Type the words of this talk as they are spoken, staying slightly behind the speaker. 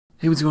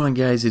Hey, what's going on,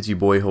 guys? It's your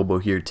boy Hobo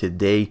here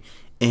today,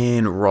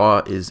 and Raw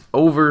is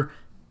over.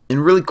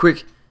 And really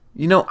quick,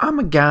 I'm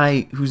a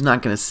guy who's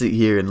not going to sit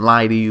here and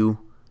lie to you,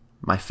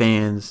 my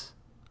fans.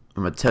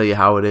 I'm going to tell you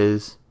how it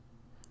is.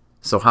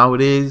 So how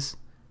it is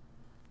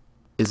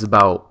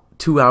about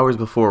 2 hours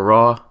before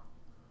Raw,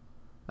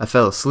 I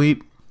fell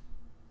asleep.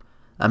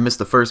 I missed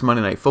the first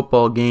Monday Night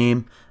Football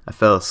game. I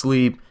fell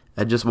asleep.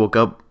 I just woke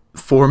up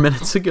 4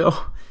 minutes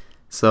ago.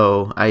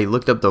 So I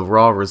looked up the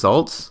Raw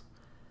results.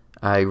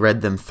 I read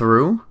them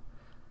through,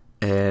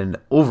 and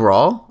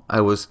overall,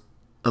 I was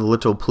a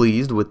little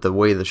pleased with the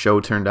way the show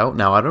turned out.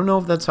 Now, I don't know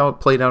if that's how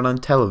it played out on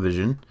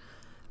television,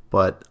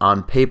 but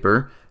on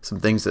paper, some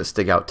things that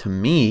stick out to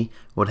me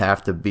would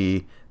have to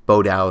be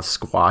Bo Dallas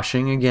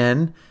squashing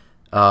again,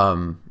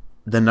 the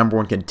number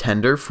one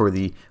contender for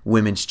the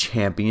Women's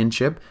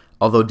Championship.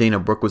 Although Dana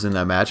Brooke was in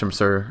that match,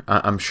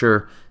 I'm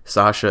sure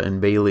Sasha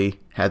and Bayley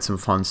had some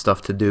fun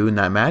stuff to do in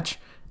that match,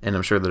 and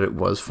I'm sure that it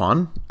was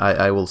fun.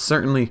 I will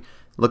certainly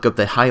look up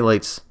the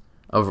highlights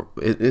of.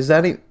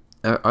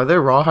 Are there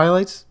Raw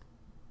highlights?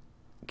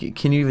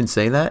 Can you even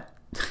say that?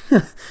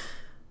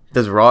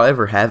 Does Raw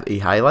ever have a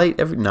highlight?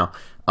 No.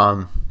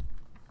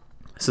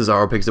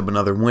 Cesaro picks up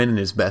another win in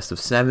his best of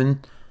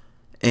 7,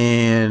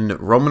 and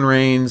Roman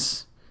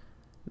Reigns.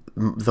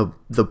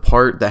 The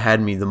part that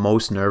had me the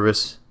most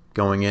nervous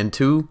going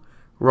into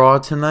Raw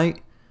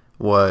tonight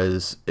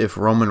was if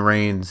Roman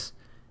Reigns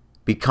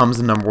becomes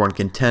the number one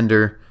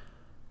contender,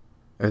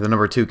 or the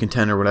number 2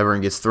 contender, whatever,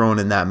 and gets thrown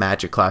in that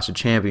match at Clash of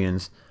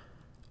Champions.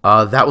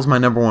 That was my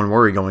number one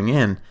worry going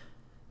in.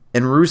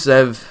 And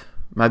Rusev,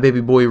 my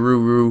baby boy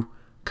Ruru,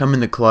 come in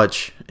the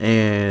clutch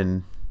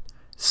and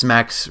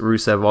smacks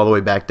Rusev all the way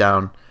back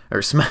down.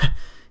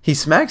 He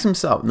smacks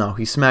himself. No,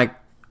 he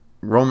smacked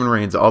Roman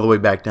Reigns all the way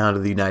back down to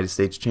the United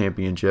States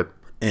Championship.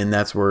 And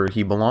that's where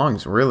he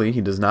belongs, really.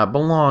 He does not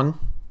belong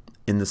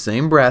in the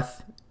same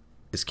breath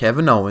as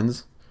Kevin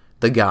Owens,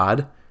 the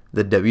God,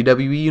 the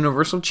WWE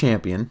Universal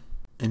Champion.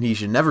 And he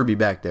should never be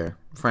back there,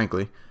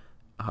 frankly.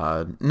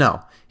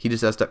 No, he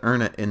just has to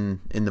earn it in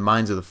the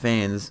minds of the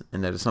fans,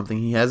 and that is something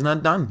he has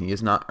not done. He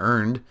has not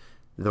earned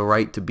the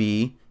right to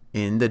be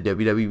in the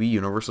WWE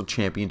Universal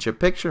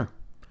Championship picture.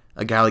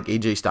 A guy like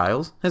AJ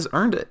Styles has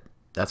earned it.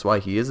 That's why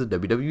he is a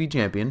WWE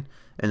champion,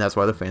 and that's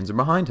why the fans are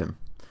behind him.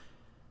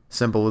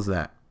 Simple as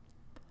that.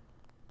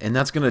 And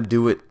that's going to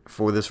do it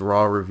for this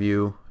Raw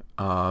review.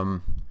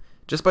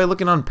 Just by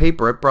looking on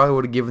paper, I probably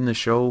would have given the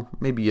show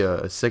maybe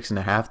a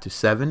 6.5 to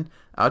 7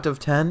 out of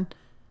 10.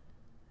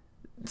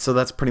 So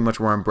that's pretty much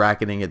where I'm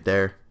bracketing it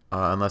there,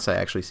 unless I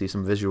actually see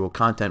some visual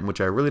content, which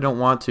I really don't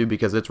want to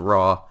because it's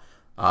Raw,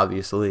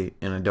 obviously,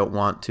 and I don't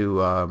want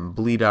to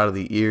bleed out of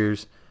the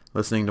ears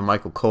listening to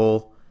Michael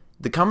Cole.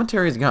 The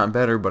commentary has gotten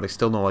better, but I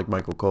still don't like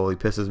Michael Cole. He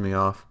pisses me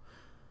off.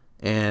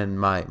 And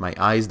my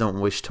eyes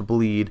don't wish to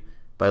bleed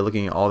by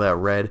looking at all that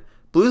red.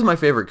 Blue is my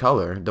favorite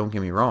color, don't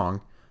get me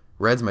wrong.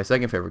 Red's my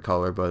second favorite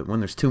color, but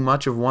when there's too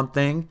much of one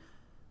thing,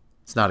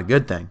 it's not a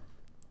good thing.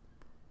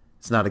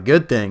 It's not a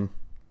good thing.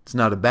 It's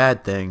not a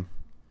bad thing.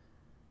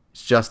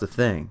 It's just a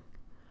thing.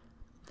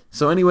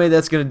 So anyway,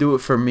 that's going to do it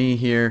for me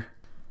here.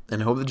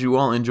 And I hope that you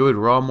all enjoyed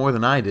Raw more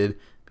than I did,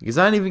 because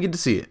I didn't even get to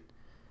see it.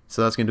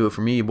 So that's going to do it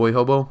for me, your boy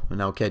Hobo,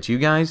 and I'll catch you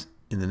guys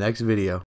in the next video.